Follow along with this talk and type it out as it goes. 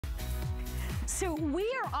So we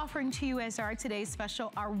are offering to you as our today's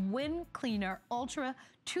special, our WinCleaner Ultra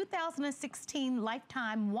 2016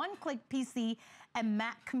 Lifetime One-Click PC and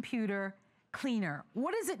Mac Computer Cleaner.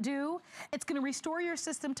 What does it do? It's going to restore your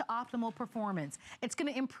system to optimal performance. It's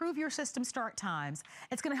going to improve your system start times.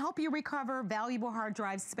 It's going to help you recover valuable hard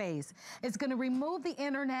drive space. It's going to remove the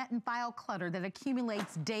internet and file clutter that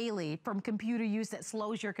accumulates daily from computer use that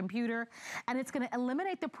slows your computer. And it's going to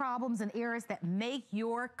eliminate the problems and errors that make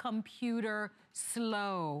your computer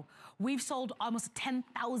slow. We've sold almost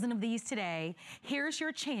 10,000 of these today. Here's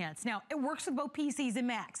your chance. Now, it works with both PCs and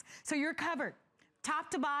Macs, so you're covered. Top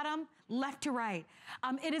to bottom, left to right.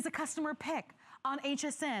 It is a customer pick on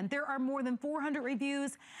HSN. There are more than 400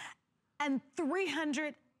 reviews, and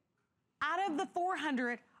 300 out of the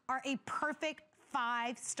 400 are a perfect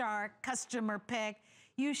 5-star customer pick.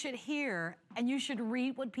 You should hear and you should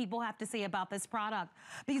read what people have to say about this product.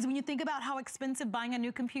 Because when you think about how expensive buying a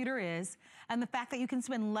new computer is, and the fact that you can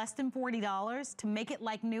spend less than $40 to make it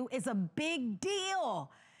like new is a big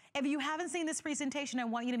deal. If you haven't seen this presentation, I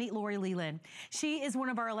want you to meet Lori Leland. She is one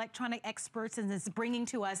of our electronic experts and is bringing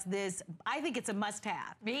to us this, I think it's a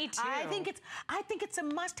must-have. Me too. I think it's a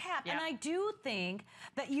must-have. Yep. And I do think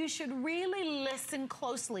that you should really listen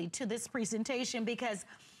closely to this presentation, because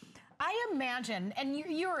I imagine, and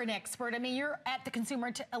you're an expert, I mean, you're at the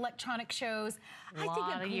consumer electronic shows. I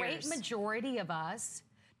think a great majority of us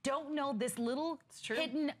don't know this little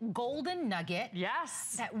hidden golden nugget.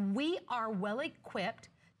 Yes. That we are well equipped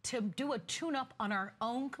to do a tune-up on our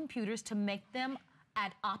own computers to make them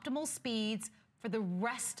at optimal speeds for the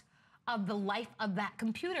rest of the life of that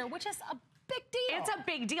computer, which is a big deal. It's a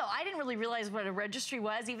big deal. I didn't really realize what a registry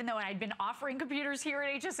was, even though I'd been offering computers here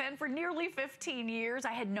at HSN for nearly 15 years.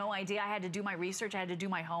 I had no idea. I had to do my research. I had to do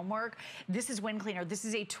my homework. This is WinCleaner. This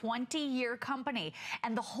is a 20-year company.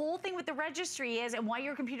 And the whole thing with the registry is, and why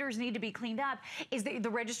your computers need to be cleaned up, is that the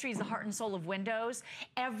registry is the heart and soul of Windows.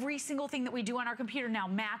 Every single thing that we do on our computer now,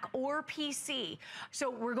 Mac or PC. So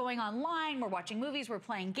we're going online, we're watching movies, we're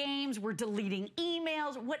playing games, we're deleting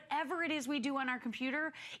emails, whatever it is we do on our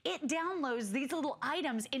computer, it downloads these little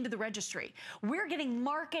items into the registry. We're getting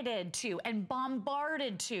marketed to and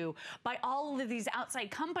bombarded to by all of these outside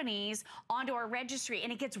companies onto our registry,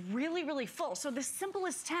 and it gets really, really full. So the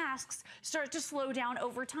simplest tasks start to slow down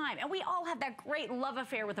over time. And we all have that great love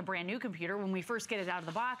affair with a brand new computer when we first get it out of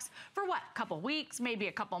the box for what, a couple weeks, maybe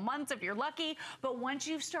a couple months if you're lucky. But once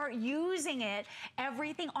you start using it,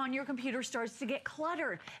 everything on your computer starts to get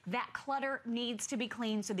cluttered. That clutter needs to be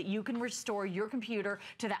cleaned so that you can restore your computer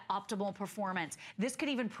to that optimal performance. This could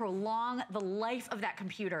even prolong the life of that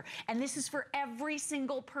computer. And this is for every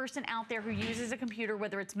single person out there who uses a computer,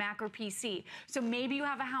 whether it's Mac or PC. So maybe you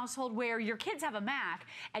have a household where your kids have a Mac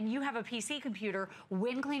and you have a PC computer.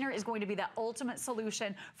 WinCleaner is going to be the ultimate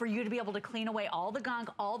solution for you to be able to clean away all the gunk,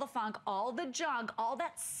 all the funk, all the junk, all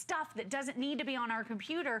that stuff that doesn't need to be on our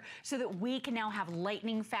computer, so that we can now have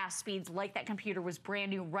lightning fast speeds like that computer was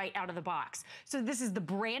brand new right out of the box. So this is the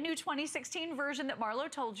brand new 2016 version that Marlo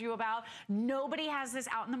told you about. Nobody has this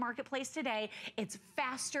out in the marketplace today. It's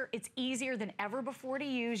faster, it's easier than ever before to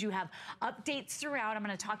use. You have updates throughout. I'm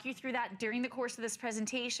going to talk you through that during the course of this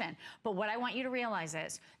presentation. But what I want you to realize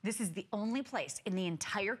is this is the only place in the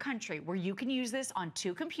entire country where you can use this on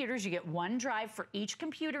 2 computers. You get 1 drive for each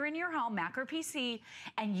computer in your home, Mac or PC,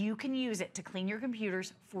 and you can use it to clean your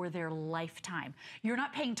computers for their lifetime. You're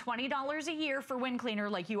not paying $20 a year for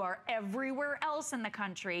WinCleaner like you are everywhere else in the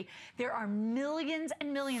country. There are millions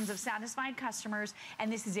and millions of satisfied customers,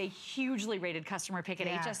 and this is a hugely rated customer pick at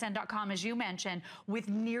hsn.com, as you mentioned, with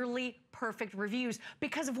nearly perfect reviews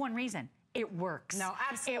because of one reason. It works. No,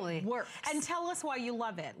 absolutely. It works. And tell us why you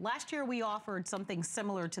love it. Last year we offered something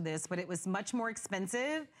similar to this, but it was much more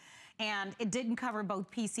expensive, and it didn't cover both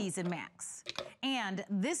PCs and Macs. And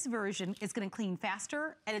this version is going to clean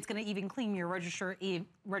faster, and it's going to even clean your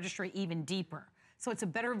registry even deeper. So it's a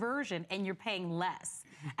better version, and you're paying less.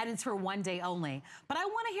 And it's for 1 day only. But I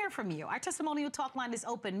want to hear from you. Our testimonial talk line is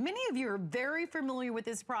open. Many of you are very familiar with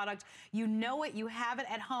this product. You know it. You have it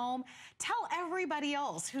at home. Tell everybody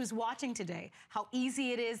else who's watching today how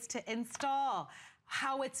easy it is to install,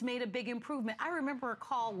 how it's made a big improvement. I remember a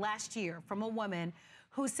call last year from a woman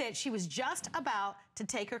who said she was just about to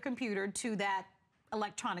take her computer to that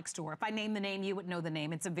electronic store. If I name the name, you would know the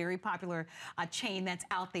name. It's a very popular chain that's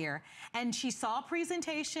out there. And she saw a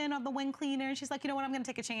presentation of the WinCleaner, and she's like, you know what, I'm gonna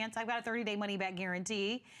take a chance. I've got a 30-day money-back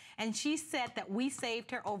guarantee. And she said that we saved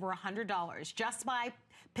her over $100 just by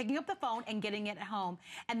picking up the phone and getting it at home.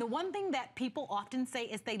 And the one thing that people often say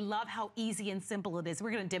is they love how easy and simple it is.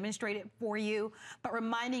 We're gonna demonstrate it for you, but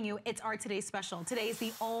reminding you it's our today's special. Today is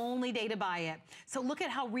the only day to buy it. So look at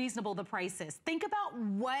how reasonable the price is. Think about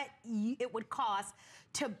what it would cost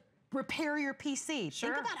to repair your PC.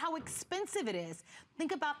 Sure. Think about how expensive it is.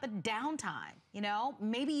 Think about the downtime, you know?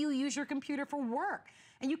 Maybe you use your computer for work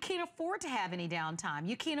and you can't afford to have any downtime.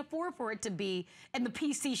 You can't afford for it to be in the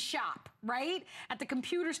PC shop, right? At the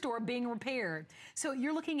computer store being repaired. So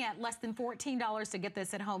you're looking at less than $14 to get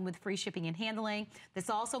this at home with free shipping and handling. This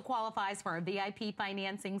also qualifies for our VIP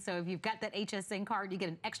financing. So if you've got that HSN card, you get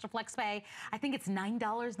an extra flex pay. I think it's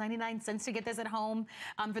 $9.99 to get this at home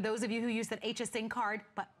for those of you who use that HSN card,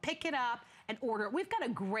 but pick it up and order it. We've got a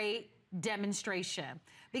great demonstration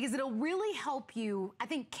because it'll really help you, I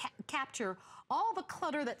think, capture all the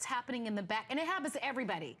clutter that's happening in the back. And it happens to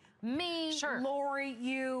everybody. Me, sure. Lori,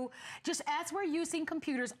 you. Just as we're using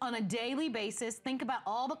computers on a daily basis, think about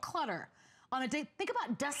all the clutter. On a day, think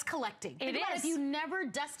about dust collecting. Think about if you never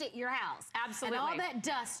dusted your house. Absolutely. And all that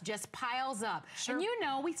dust just piles up. Sure. And you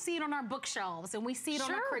know, we see it on our bookshelves and we see it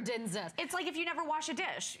on our credenzas. It's like if you never wash a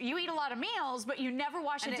dish. You eat a lot of meals, but you never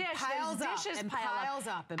wash a dish. Piles Those up dishes and pile piles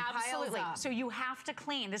up and Absolutely. piles up. So you have to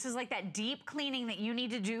clean. This is like that deep cleaning that you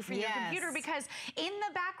need to do for your computer, because in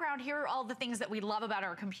the background, here are all the things that we love about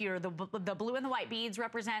our computer. The blue and the white beads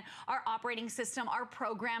represent our operating system, our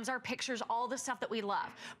programs, our pictures, all the stuff that we love.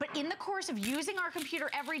 But in the course of using our computer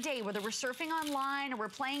every day, whether we're surfing online or we're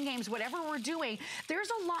playing games, whatever we're doing, there's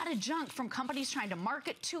a lot of junk from companies trying to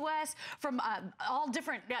market to us, from all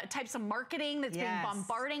different types of marketing that's been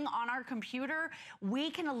bombarding on our computer. We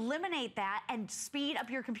can eliminate that and speed up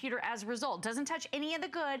your computer as a result. Doesn't touch any of the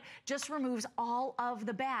good, just removes all of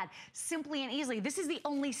the bad. Simply and easily. This is the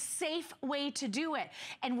only safe way to do it.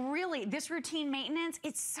 And really, this routine maintenance,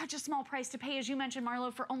 it's such a small price to pay, as you mentioned,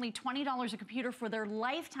 Marlo, for only $20 a computer for their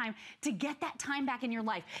lifetime to get that time back in your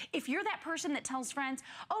life. If you're that person that tells friends,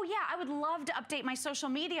 oh yeah, I would love to update my social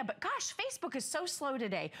media, but gosh, Facebook is so slow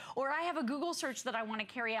today. Or I have a Google search that I want to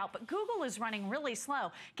carry out, but Google is running really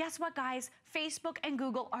slow. Guess what, guys? Facebook and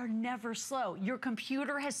Google are never slow. Your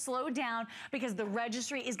computer has slowed down because the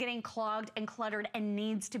registry is getting clogged and cluttered and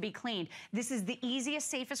needs to be cleaned. This is the easiest,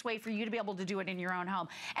 safest way for you to be able to do it in your own home.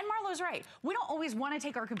 And Marlo's right. We don't always want to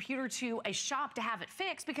take our computer to a shop to have it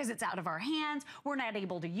fixed because it's out of our hands. We're not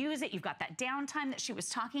able to use it. You've got that downtime that she was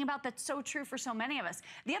talking about. That's so true for so many of us.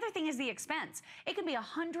 The other thing is the expense. It can be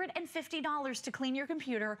 $150 to clean your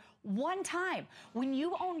computer one time. When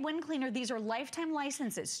you own WinCleaner, these are lifetime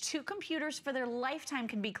licenses. 2 computers for their lifetime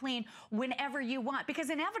can be cleaned whenever you want, because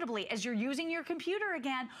inevitably, as you're using your computer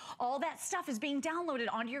again, all that stuff is being downloaded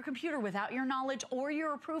onto your computer without your knowledge or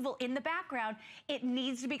your approval in the background. It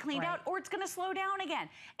needs to be cleaned out or it's going to slow down again.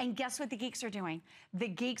 And guess what the geeks are doing? The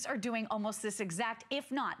geeks are doing almost this exact,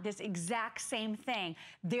 if not this exact same thing.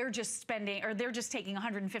 They're just spending, or they're just taking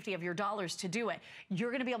 $150 of your dollars to do it. You're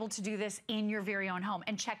going to be able to do this in your very own home.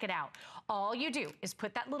 And check it out. All you do is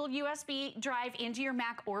put that little USB drive into your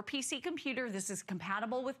Mac or PC computer. This is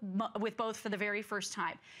compatible with both for the very first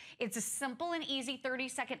time. It's a simple and easy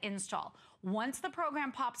 30-second install. Once the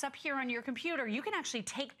program pops up here on your computer, you can actually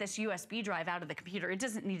take this USB drive out of the computer. It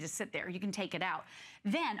doesn't need to sit there. You can take it out.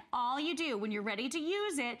 Then all you do when you're ready to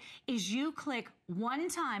use it is you click one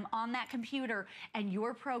time on that computer and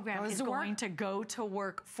your program is going to go to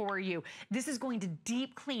work for you. This is going to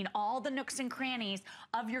deep clean all the nooks and crannies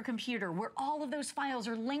of your computer where all of those files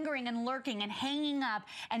are lingering and lurking and hanging up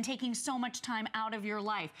and taking so much time out of your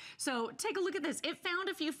life. So take a look at this. It found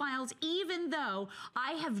a few files, even though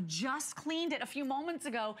I have just cleaned it a few moments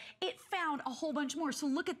ago. It found a whole bunch more. So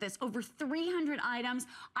look at this, over 300 items.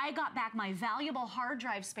 I got back my valuable hard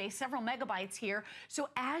drive space, several megabytes here. So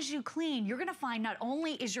as you clean, you're gonna find not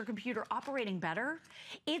only is your computer operating better,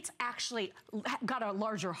 it's actually got a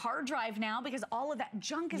larger hard drive now because all of that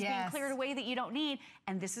junk is being cleared away that you don't need.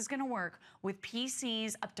 And this is gonna work with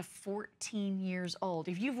PCs up to 14 years old.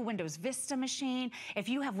 If you have a Windows Vista machine, if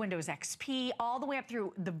you have Windows XP, all the way up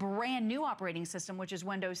through the brand new operating system, which is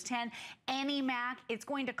Windows 10, any Mac, it's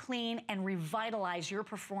going to clean and revitalize your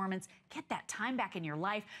performance. Get that time back in your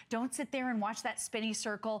life. Don't sit there and watch that spinny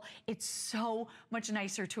circle. It's so much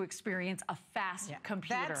nicer to experience a fast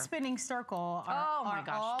computer. That spinning circle are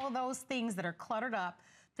all of those things that are cluttered up.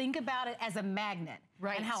 Think about it as a magnet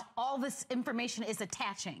and how all this information is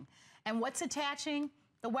attaching. And what's attaching?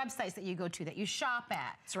 The websites that you go to, that you shop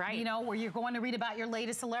at. That's right. You know, where you're going to read about your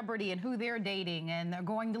latest celebrity and who they're dating, and they're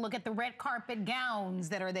going to look at the red carpet gowns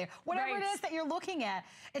that are there. Whatever it is that you're looking at,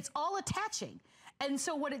 it's all attaching. And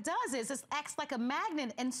so what it does is it acts like a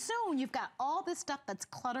magnet, and soon you've got all this stuff that's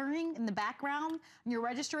cluttering in the background in your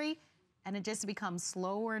registry, and it just becomes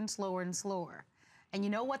slower and slower and slower. And you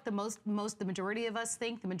know what the majority of us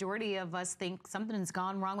think? The majority of us think something's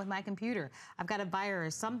gone wrong with my computer. I've got a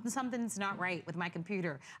virus, something's not right with my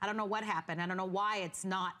computer. I don't know what happened. I don't know why it's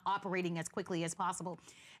not operating as quickly as possible.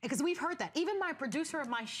 Because we've heard that. Even my producer of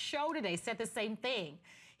my show today said the same thing.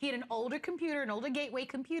 He had an older computer, an older gateway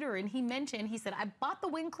computer, and he said, I bought the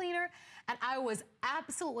WinCleaner, and I was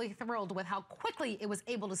absolutely thrilled with how quickly it was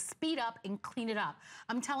able to speed up and clean it up.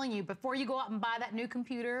 I'm telling you, before you go out and buy that new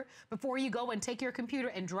computer, before you go and take your computer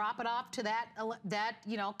and drop it off to that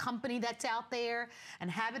company that's out there and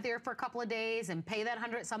have it there for a couple of days and pay that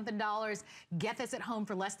 $100-something, get this at home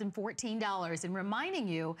for less than $14, and reminding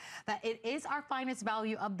you that it is our finest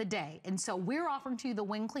value of the day. And so we're offering to you the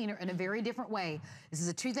WinCleaner in a very different way. This is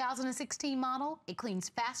a 2016 model. It cleans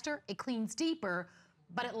faster, it cleans deeper,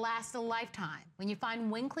 but it lasts a lifetime. When you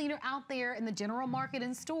find WinCleaner out there in the general market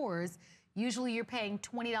and stores, usually you're paying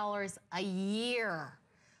 $20 a year.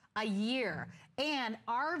 A year. And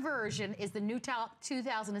our version is the new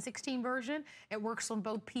 2016 version. It works on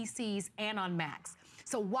both PCs and on Macs.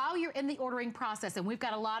 So while you're in the ordering process, and we've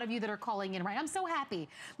got a lot of you that are calling in, right? I'm so happy.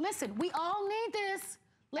 Listen, we all need this.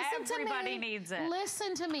 Listen to me. Everybody needs it.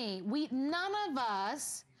 Listen to me. None of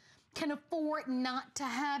us can afford not to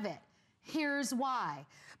have it. Here's why.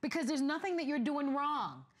 Because there's nothing that you're doing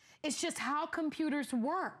wrong. It's just how computers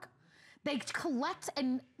work. They collect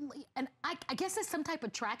and I guess it's some type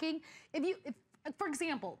of tracking. If for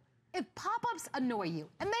example, if pop-ups annoy you,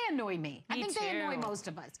 and they annoy me. I think they annoy most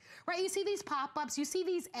of us, right? You see these pop-ups, you see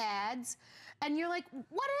these ads, and you're like,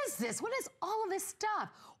 what is this? What is all of this stuff?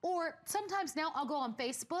 Or sometimes now I'll go on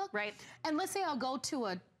Facebook, right? And let's say I'll go to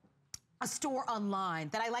a store online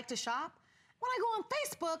that I like to shop. When I go on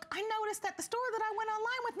Facebook, I notice that the store that I went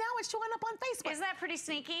online with, now it's showing up on Facebook. Isn't that pretty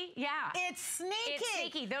sneaky? Yeah. It's sneaky. It's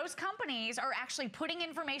sneaky. Those companies are actually putting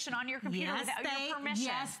information on your computer without your permission.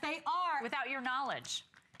 Yes, they are. Without your knowledge.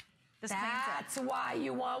 That's why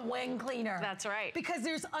you want WinCleaner. That's right. Because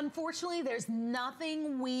unfortunately, there's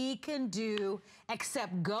nothing we can do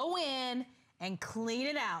except go in and clean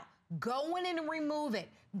it out. Go in and remove it.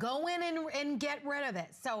 Go in and get rid of it.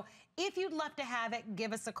 So if you'd love to have it,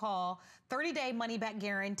 give us a call. 30-day money-back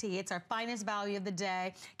guarantee. It's our finest value of the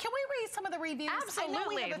day. Can we read some of the reviews? Absolutely. I know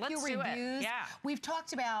we have a few reviews. Yeah. We've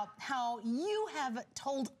talked about how you have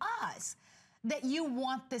told us that you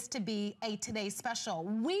want this to be a Today Special.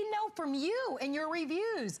 We know from you and your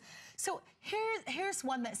reviews. So here's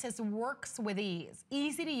one that says, works with ease,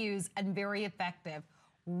 easy to use and very effective.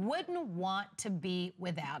 Wouldn't want to be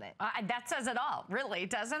without it. That says it all, really,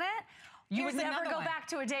 doesn't it? You would never go back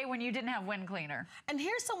to a day when you didn't have WinCleaner. And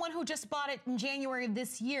here's someone who just bought it in January of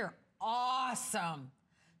this year. Awesome.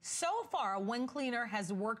 So far, WinCleaner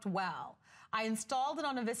has worked well. I installed it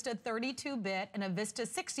on a Vista 32-bit and a Vista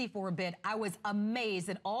 64-bit. I was amazed,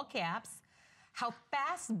 in all caps, how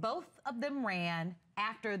fast both of them ran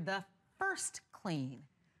after the first clean.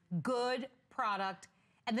 Good product.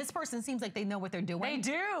 And this person seems like they know what they're doing. They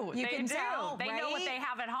do. You can tell, They know what they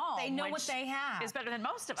have at home. They know what they have. Is better than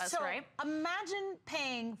most of us, so right? Imagine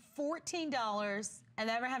paying $14 and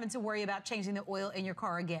never having to worry about changing the oil in your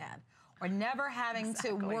car again. Or never having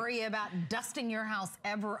to worry about dusting your house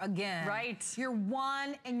ever again. Right. You're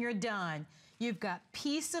one and you're done. You've got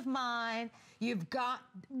peace of mind. You've got,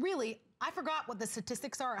 really, I forgot what the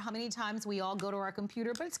statistics are, how many times we all go to our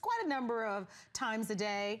computer, but it's quite a number of times a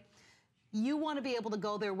day. You want to be able to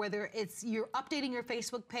go there, whether it's you're updating your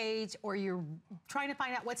Facebook page or you're trying to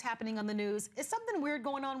find out what's happening on the news. Is something weird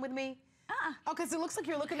going on with me? Oh, because it looks like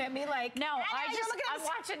you're looking at me like... No, I'm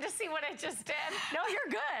watching to see what I just did. No, you're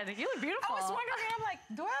good. You look beautiful. I was wondering, I'm like,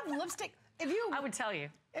 do I have lipstick? I would tell you.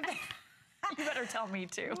 You better tell me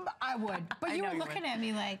too. I would. But you were looking at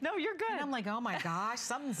me like... No, you're good. And I'm like, oh my gosh,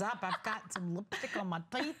 something's up. I've got some lipstick on my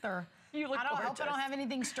teeth or... You look gorgeous. I hope I don't have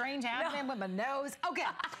anything strange happening with my nose. Okay,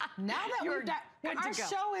 now that we're done, our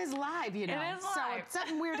show is live, you know. It is live. So if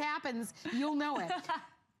something weird happens, you'll know it.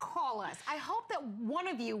 Call us. I hope that one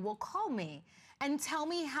of you will call me and tell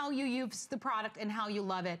me how you use the product and how you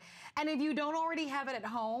love it. And if you don't already have it at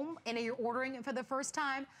home and you're ordering it for the first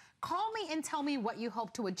time, call me and tell me what you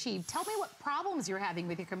hope to achieve. Tell me what problems you're having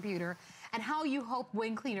with your computer. and how you hope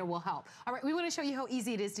WinCleaner will help. All right, we want to show you how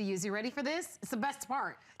easy it is to use. You ready for this? It's the best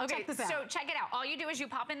part. Okay, check this out. So check it out. All you do is you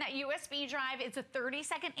pop in that USB drive. It's a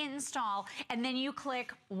 30-second install, and then you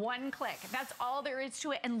click one click. That's all there is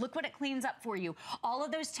to it, and look what it cleans up for you. All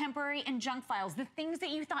of those temporary and junk files, the things that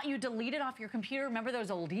you thought you deleted off your computer, remember those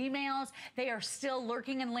old emails? They are still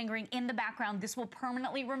lurking and lingering in the background. This will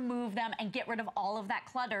permanently remove them and get rid of all of that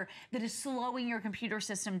clutter that is slowing your computer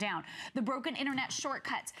system down. The broken internet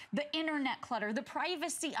shortcuts, the internet clutter, the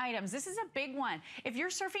privacy items. This is a big one. If you're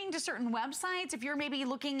surfing to certain websites, if you're maybe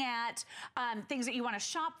looking at things that you want to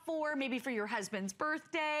shop for, maybe for your husband's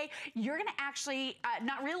birthday, you're going to actually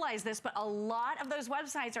not realize this, but a lot of those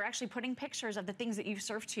websites are actually putting pictures of the things that you've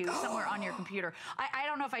surfed to somewhere on your computer. I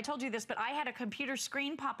don't know if I told you this, but I had a computer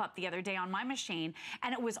screen pop up the other day on my machine,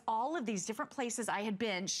 and it was all of these different places I had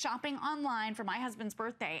been shopping online for my husband's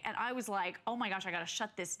birthday, and I was like, oh my gosh, I gotta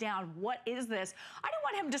shut this down. What is this? I don't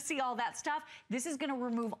want him to see all that stuff. This is gonna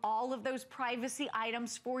remove all of those privacy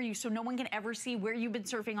items for you so no one can ever see where you've been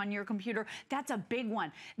surfing on your computer. That's a big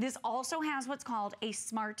one. This also has what's called a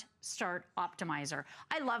Smart Start Optimizer.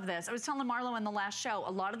 I love this. I was telling Marlo in the last show,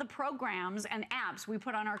 a lot of the programs and apps we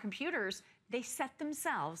put on our computers, they set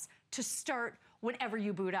themselves to start whenever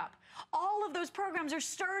you boot up. All of those programs are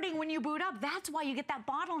starting when you boot up. That's why you get that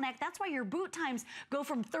bottleneck. That's why your boot times go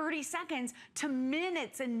from 30 seconds to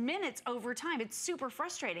minutes and minutes over time. It's super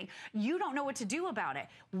frustrating. You don't know what to do about it.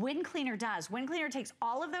 WinCleaner does. WinCleaner takes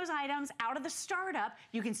all of those items out of the startup.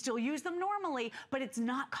 You can still use them normally, but it's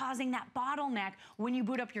not causing that bottleneck when you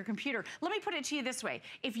boot up your computer. Let me put it to you this way.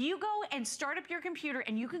 If you go and start up your computer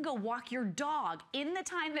and you can go walk your dog in the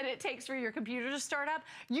time that it takes for your computer to start up,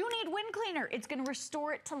 you need WinCleaner. It's going to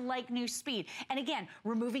restore it to like new speed. And again,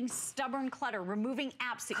 removing stubborn clutter, removing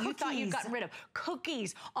apps that you thought you'd gotten rid of,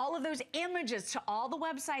 cookies, all of those images to all the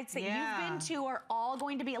websites that you've been to are all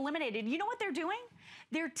going to be eliminated. You know what they're doing?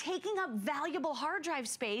 They're taking up valuable hard drive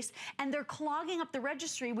space, and they're clogging up the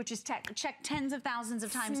registry, which is checked tens of thousands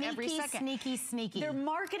of times every second. Sneaky, sneaky. They're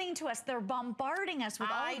marketing to us. They're bombarding us with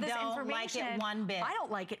all of this information. I don't like it one bit. I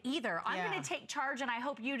don't like it either. I'm going to take charge, and I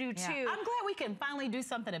hope you do too. I'm glad we can finally do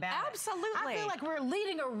something about it. Absolutely. I feel like we're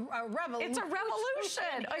leading a revolution. It's a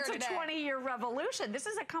revolution. It's a 20-year revolution. This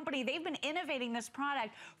is a company, they've been innovating this product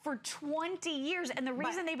for 20 years, and the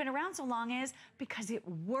reason they've been around so long is because it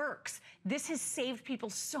works. This has saved people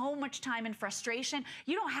so much time and frustration.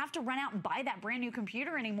 You don't have to run out and buy that brand new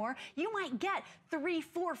computer anymore. You might get 3,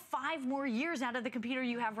 4, 5 more years out of the computer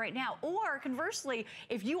you have right now. Or conversely,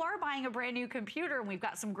 if you are buying a brand new computer, and we've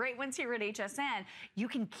got some great ones here at HSN, you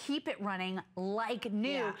can keep it running like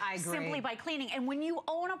new simply by cleaning. And when you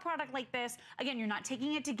own a product like this, again, you're not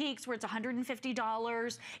taking it to Geeks where it's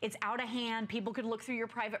 $150. It's out of hand. People could look through your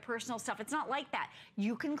private personal stuff. It's not like that.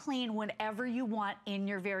 You can clean whenever you want in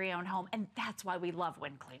your very own home. And that's why we love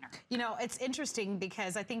WinCleaner. You know, it's interesting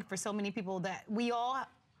because I think for so many people that we all,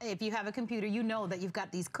 if you have a computer, you know that you've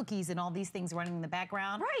got these cookies and all these things running in the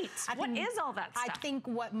background. Right. What is all that stuff? I think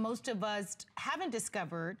what most of us haven't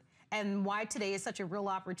discovered and why today is such a real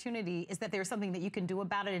opportunity is that there's something that you can do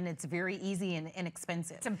about it, and it's very easy and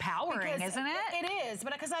inexpensive. It's empowering, isn't it? It is,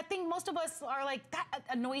 but because I think most of us are like, that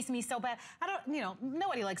annoys me so bad. I don't, you know,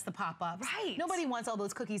 nobody likes the pop-ups. Right. Nobody wants all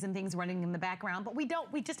those cookies and things running in the background, but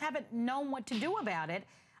we just haven't known what to do about it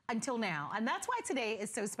until now. And that's why today is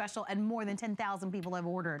so special, and more than 10,000 people have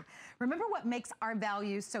ordered. Remember what makes our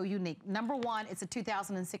values so unique. Number one, it's a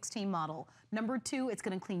 2016 model. Number two, it's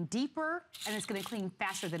gonna clean deeper, and it's gonna clean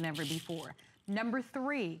faster than ever before. Number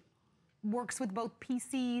three, works with both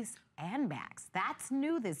PCs and Macs. That's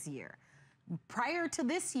new this year. Prior to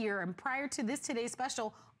this year and prior to this today's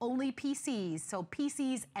special, only PCs. So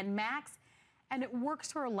PCs and Macs, and it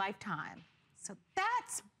works for a lifetime. So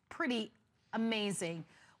that's pretty amazing.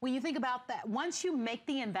 When you think about that, once you make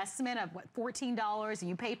the investment of what, $14 and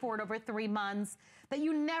you pay for it over 3 months, that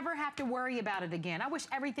you never have to worry about it again. I wish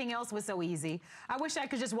everything else was so easy. I wish I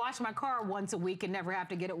could just wash my car once a week and never have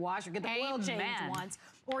to get it washed or get the oil changed once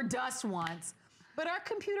or dust once. But our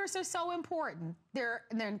computers are so important. They're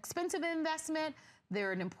an expensive investment.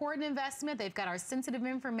 They're an important investment. They've got our sensitive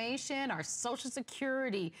information, our Social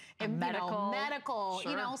Security, and medical,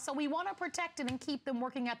 sure. You know, so we want to protect it and keep them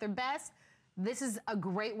working at their best. This is a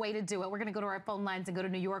great way to do it. We're going to go to our phone lines and go to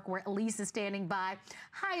New York, where Elise is standing by.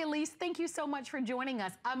 Hi, Elise. Thank you so much for joining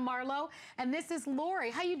us. I'm Marlo, and this is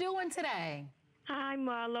Lori. How you doing today? Hi,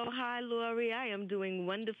 Marlo. Hi, Lori. I am doing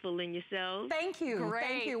wonderful, in yourselves. Thank you. Great.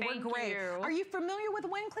 Thank you. We're great. Are you familiar with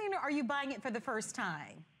WinCleaner, or are you buying it for the first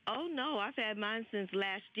time? Oh, no. I've had mine since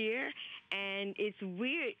last year, and it's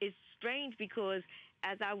weird. It's strange because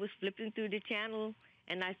as I was flipping through the channel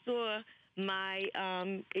and I saw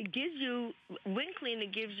it gives you,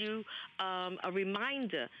 WinCleaner gives you a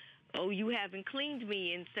reminder. Oh, you haven't cleaned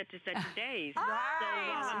me in such and such days. So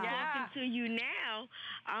while I'm talking to you now,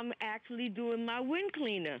 I'm actually doing my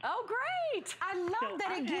WinCleaner. Oh, great. I love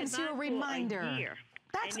that it gives you a reminder.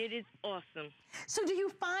 And it is awesome. So do you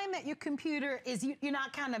find that your computer is, you're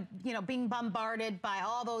not kind of, being bombarded by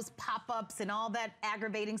all those pop-ups and all that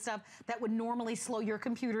aggravating stuff that would normally slow your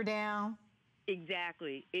computer down?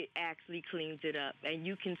 Exactly. It actually cleans it up. And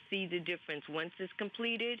you can see the difference. Once it's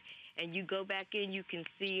completed and you go back in, you can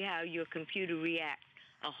see how your computer reacts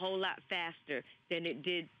a whole lot faster than it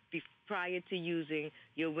did prior to using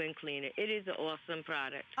your WinCleaner. It is an awesome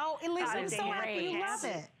product. Oh, Elise, I'm so happy you love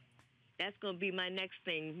it. That's going to be my next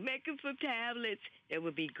thing. Make it for tablets. That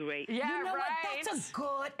would be great. Yeah, you know what? That's a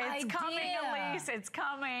good idea. It's coming, Elise. It's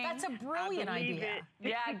coming. That's a brilliant idea.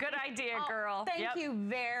 Yeah, good idea, girl. Thank you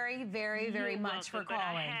very, very, very much for calling.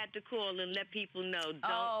 But I had to call and let people know.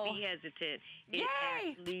 Don't be hesitant. It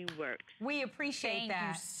actually works. We appreciate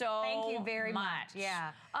that. Thank you very much.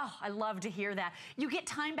 Yeah. Oh, I love to hear that. You get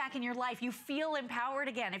time back in your life. You feel empowered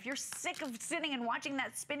again. If you're sick of sitting and watching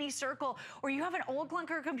that spinny circle, or you have an old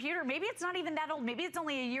clunker computer, maybe it's not even that old. Maybe it's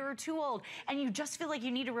only a year or two old, and you just feel like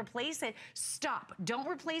you need to replace it. Stop. Don't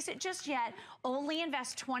replace it just yet. Only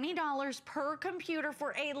invest $20 per computer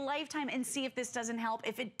for a lifetime and see if this doesn't help.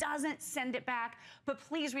 If it doesn't, send it back. But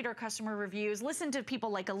please read our customer reviews. Listen to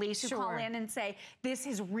people like Elise who call in and say, this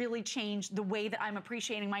has really changed the way that I'm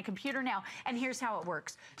appreciating my computer now. And here's how it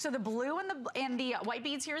works. So the blue and the white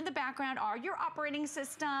beads here in the background are your operating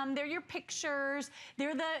system. They're your pictures.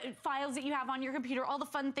 They're the files that you have on your computer, all the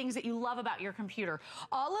fun things that you love about your computer.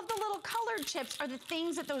 All of the little colored chips are the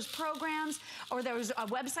things that those programs or those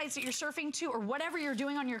websites that you're surfing to or whatever you're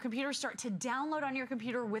doing on your computer start to download on your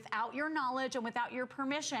computer without your knowledge and without your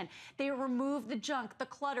permission. They remove the junk, the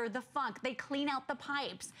clutter, the funk. They clean out the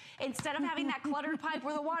pipes. Instead of having that cluttered pipe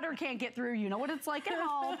where the water can't get through, you know what it's like at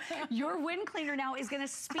home, your WinCleaner now is going to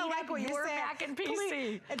speed up your back-end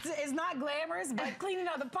PC. It's not glamorous, but cleaning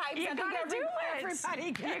out the pipes. You gotta do it.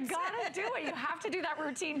 Everybody gets you gotta do it. You have to do that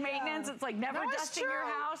routine maintenance. It's like never dusting your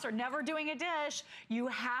house or never doing a dish. You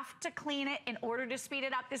have to clean it in order to speed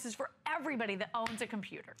it up. This is for everybody that owns a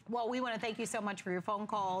computer. Well, we want to thank you so much for your phone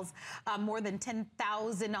calls. More than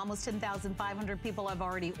 10,000, almost 10,500 people have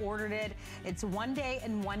already ordered it. It's one day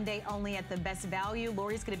and one day only at the best value.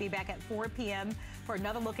 Lori's going to be back at 4 p.m. for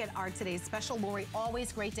another look at our today's special. Lori,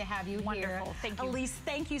 always great to have you here. Wonderful. Thank you. Elise,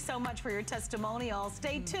 thank you so much for your testimonial.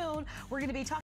 Stay tuned. We're going to be talking